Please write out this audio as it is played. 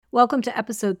Welcome to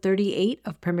episode 38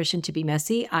 of Permission to be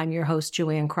Messy. I'm your host,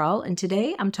 Joanne Krall, and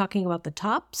today I'm talking about the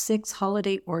top 6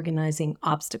 holiday organizing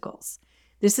obstacles.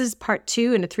 This is part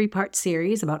 2 in a 3-part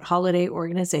series about holiday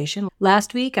organization.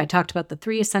 Last week, I talked about the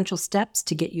 3 essential steps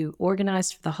to get you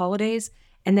organized for the holidays.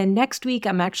 And then next week,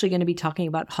 I'm actually going to be talking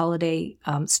about holiday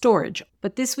storage.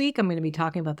 But this week, I'm going to be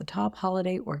talking about the top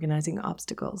holiday organizing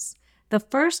obstacles. The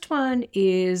first one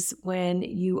is when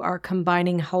you are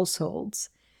combining households.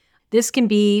 This can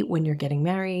be when you're getting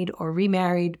married or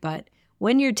remarried, but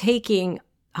when you're taking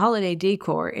holiday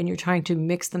decor and you're trying to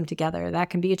mix them together, that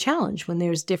can be a challenge when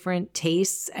there's different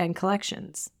tastes and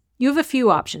collections. You have a few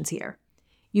options here.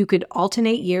 You could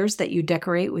alternate years that you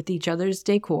decorate with each other's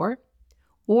decor,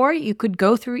 or you could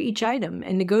go through each item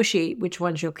and negotiate which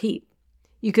ones you'll keep.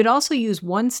 You could also use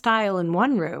one style in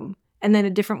one room and then a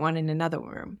different one in another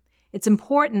room. It's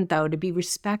important, though, to be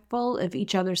respectful of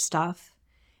each other's stuff.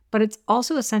 But it's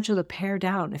also essential to pare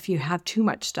down if you have too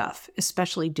much stuff,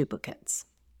 especially duplicates.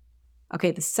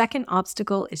 Okay, the second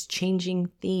obstacle is changing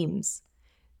themes.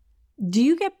 Do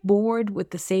you get bored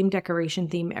with the same decoration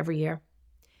theme every year?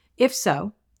 If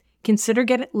so, consider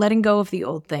letting go of the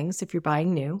old things if you're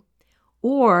buying new.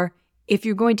 Or if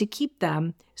you're going to keep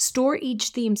them, store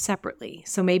each theme separately.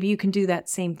 So maybe you can do that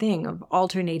same thing of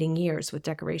alternating years with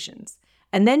decorations.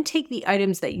 And then take the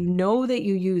items that you know that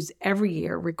you use every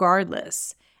year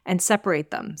regardless and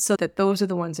separate them so that those are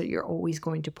the ones that you're always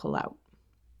going to pull out.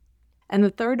 And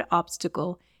the third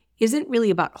obstacle isn't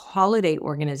really about holiday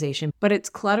organization, but it's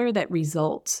clutter that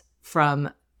results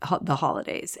from the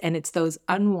holidays, and it's those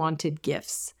unwanted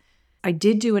gifts. I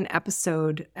did do an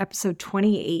episode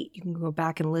 28, you can go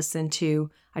back and listen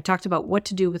to. I talked about what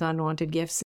to do with unwanted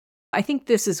gifts. I think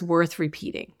this is worth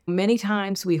repeating. Many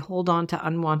times we hold on to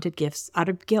unwanted gifts out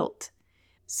of guilt.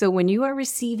 So when you are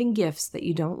receiving gifts that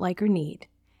you don't like or need,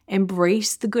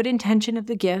 embrace the good intention of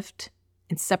the gift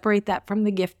and separate that from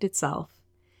the gift itself.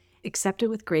 Accept it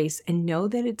with grace and know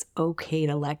that it's okay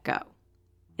to let go.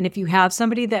 And if you have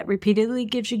somebody that repeatedly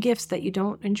gives you gifts that you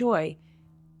don't enjoy,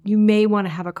 you may want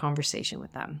to have a conversation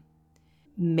with them.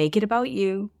 Make it about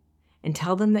you and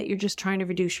tell them that you're just trying to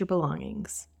reduce your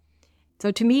belongings.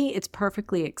 So to me, it's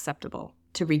perfectly acceptable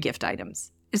to regift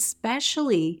items,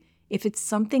 especially if it's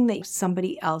something that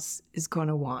somebody else is going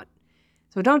to want.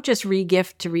 So don't just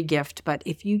regift to regift, but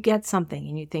if you get something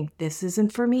and you think this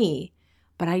isn't for me,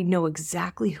 but I know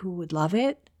exactly who would love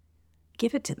it,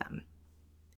 give it to them.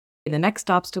 The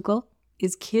next obstacle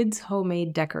is kids'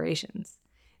 homemade decorations.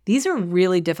 These are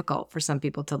really difficult for some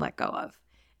people to let go of.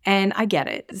 And I get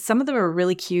it. Some of them are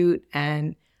really cute,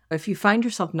 and if you find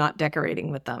yourself not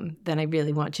decorating with them, then I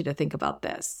really want you to think about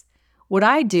this. What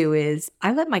I do is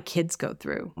I let my kids go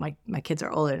through. My kids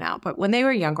are older now, but when they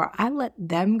were younger, I let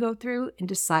them go through and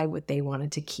decide what they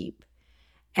wanted to keep.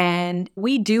 And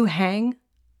we do hang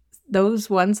those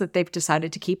ones that they've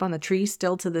decided to keep on the tree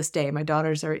still to this day. My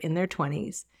daughters are in their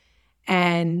 20s.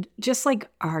 And just like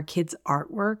our kids'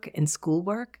 artwork and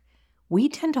schoolwork, we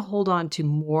tend to hold on to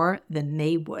more than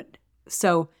they would.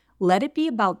 So let it be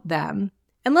about them,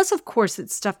 unless, of course,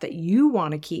 it's stuff that you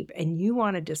want to keep and you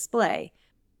want to display.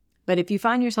 But if you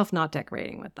find yourself not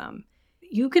decorating with them,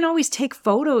 you can always take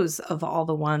photos of all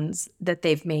the ones that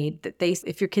they've made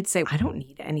if your kids say, I don't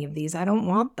need any of these, I don't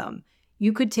want them,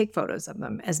 you could take photos of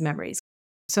them as memories.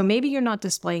 So maybe you're not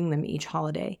displaying them each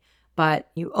holiday, but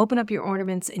you open up your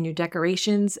ornaments and your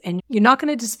decorations and you're not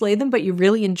going to display them, but you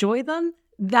really enjoy them.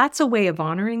 That's a way of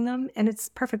honoring them, and it's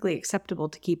perfectly acceptable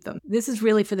to keep them. This is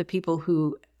really for the people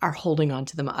who are holding on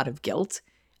to them out of guilt.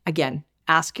 Again,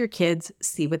 ask your kids,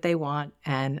 see what they want,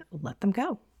 and let them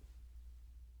go.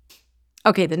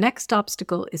 Okay, the next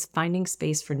obstacle is finding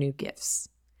space for new gifts.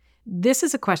 This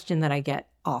is a question that I get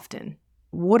often.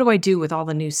 What do I do with all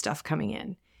the new stuff coming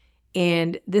in?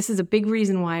 And this is a big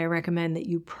reason why I recommend that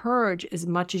you purge as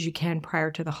much as you can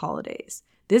prior to the holidays.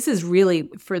 This is really,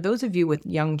 for those of you with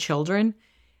young children,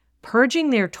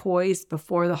 purging their toys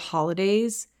before the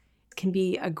holidays can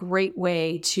be a great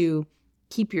way to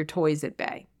keep your toys at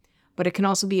bay. But it can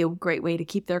also be a great way to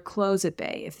keep their clothes at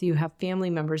bay if you have family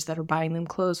members that are buying them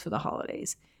clothes for the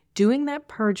holidays. Doing that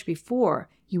purge before,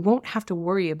 you won't have to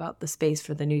worry about the space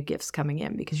for the new gifts coming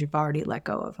in because you've already let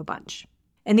go of a bunch.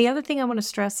 And the other thing I want to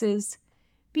stress is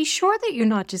be sure that you're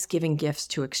not just giving gifts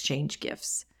to exchange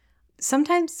gifts.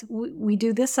 Sometimes we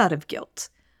do this out of guilt.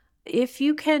 If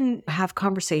you can have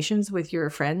conversations with your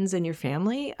friends and your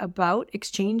family about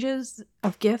exchanges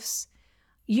of gifts,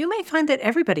 you may find that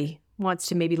everybody wants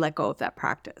to maybe let go of that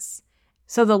practice.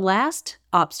 So the last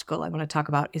obstacle I want to talk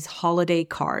about is holiday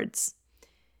cards.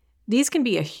 These can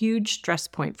be a huge stress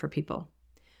point for people.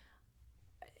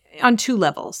 on two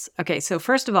levels. Okay, so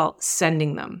first of all,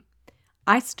 sending them.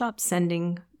 I stopped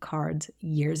sending cards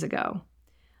years ago.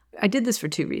 I did this for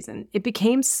two reasons. It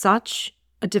became such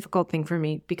a difficult thing for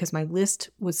me because my list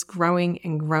was growing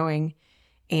and growing,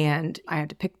 and I had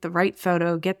to pick the right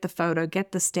photo, get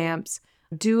the stamps,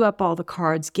 do up all the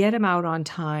cards, get them out on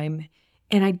time,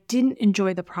 and I didn't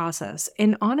enjoy the process.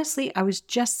 And honestly, I was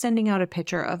just sending out a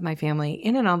picture of my family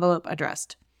in an envelope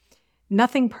addressed.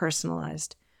 Nothing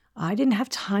personalized. I didn't have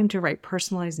time to write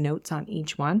personalized notes on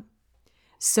each one.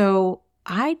 So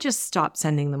I just stopped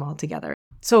sending them all together.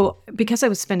 So because I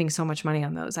was spending so much money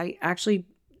on those, I actually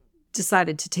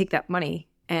decided to take that money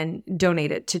and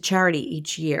donate it to charity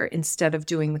each year instead of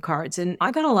doing the cards. And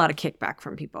I got a lot of kickback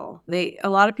from people. A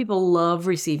lot of people love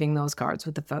receiving those cards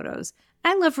with the photos.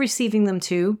 I love receiving them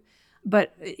too,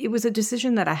 but it was a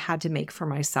decision that I had to make for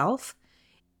myself.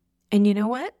 And you know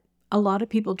what? A lot of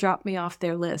people dropped me off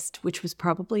their list, which was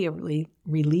probably a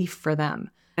relief for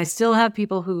them. I still have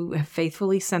people who have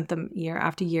faithfully sent them year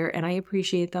after year, and I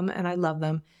appreciate them and I love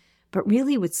them. But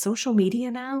really, with social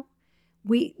media now,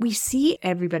 we see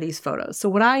everybody's photos. So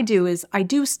what I do is I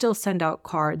do still send out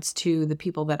cards to the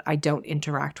people that I don't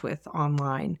interact with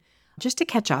online just to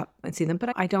catch up and see them.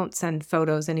 But I don't send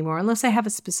photos anymore unless I have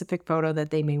a specific photo that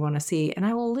they may want to see, and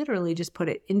I will literally just put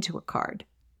it into a card.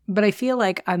 But I feel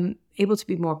like I'm able to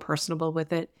be more personable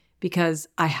with it because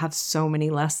I have so many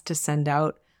less to send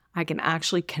out. I can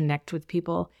actually connect with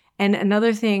people. And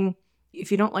another thing,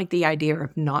 if you don't like the idea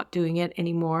of not doing it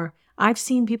anymore, I've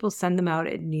seen people send them out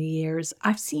at New Year's.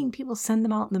 I've seen people send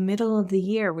them out in the middle of the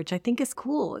year, which I think is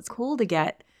cool. It's cool to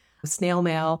get snail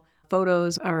mail,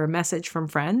 photos, or a message from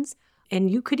friends. And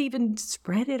you could even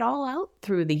spread it all out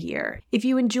through the year. If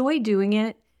you enjoy doing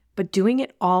it, but doing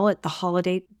it all at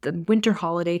the winter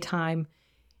holiday time,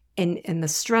 and the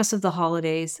stress of the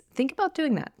holidays, think about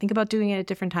doing that. Think about doing it at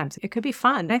different times. It could be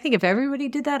fun. I think if everybody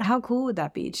did that, how cool would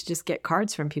that be to just get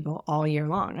cards from people all year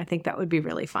long? I think that would be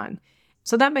really fun.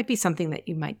 So that might be something that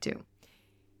you might do.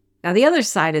 Now, the other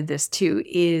side of this too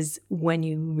is when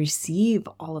you receive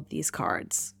all of these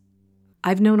cards.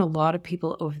 I've known a lot of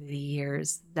people over the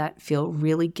years that feel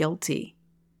really guilty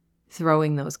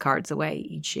throwing those cards away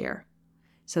each year.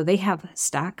 So they have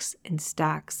stacks and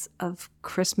stacks of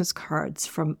Christmas cards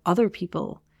from other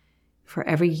people for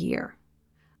every year.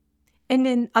 And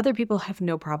then other people have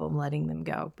no problem letting them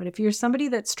go. But if you're somebody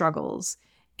that struggles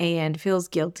and feels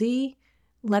guilty,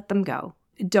 let them go.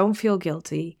 Don't feel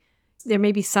guilty. There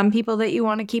may be some people that you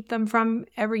want to keep them from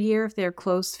every year if they're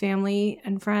close family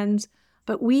and friends,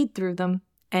 but weed through them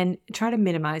and try to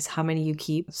minimize how many you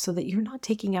keep so that you're not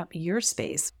taking up your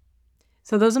space.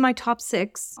 So those are my top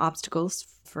 6 obstacles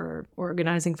for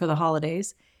organizing for the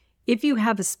holidays. If you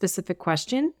have a specific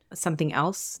question, something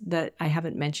else that I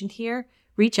haven't mentioned here,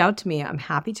 reach out to me. I'm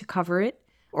happy to cover it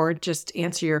or just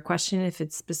answer your question if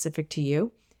it's specific to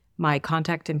you. My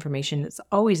contact information is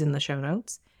always in the show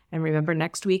notes. And remember,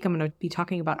 next week I'm going to be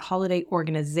talking about holiday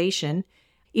organization.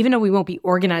 Even though we won't be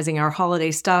organizing our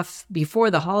holiday stuff before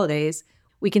the holidays,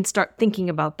 we can start thinking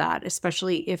about that,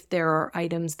 especially if there are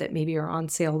items that maybe are on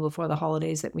sale before the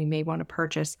holidays that we may want to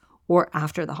purchase or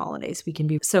after the holidays.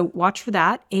 So watch for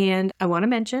that. And I want to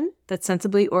mention that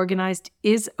Sensibly Organized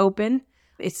is open.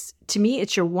 To me,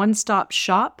 it's your one-stop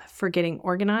shop for getting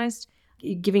organized,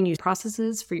 giving you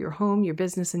processes for your home, your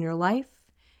business, and your life,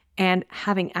 and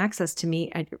having access to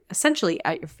me essentially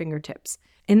at your fingertips.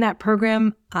 In that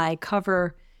program, I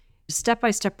cover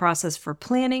step-by-step process for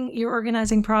planning your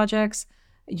organizing projects,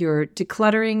 your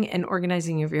decluttering and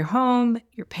organizing of your home,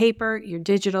 your paper, your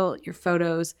digital, your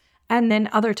photos, and then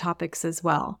other topics as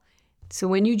well. So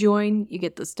when you join, you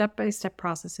get the step-by-step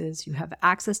processes, you have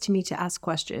access to me to ask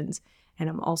questions, and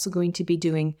I'm also going to be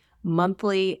doing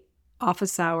monthly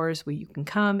office hours where you can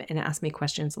come and ask me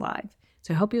questions live.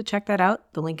 So I hope you'll check that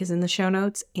out. The link is in the show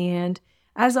notes. And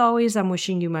as always, I'm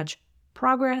wishing you much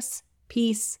progress,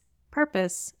 peace,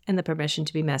 purpose, and the permission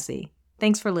to be messy.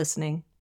 Thanks for listening.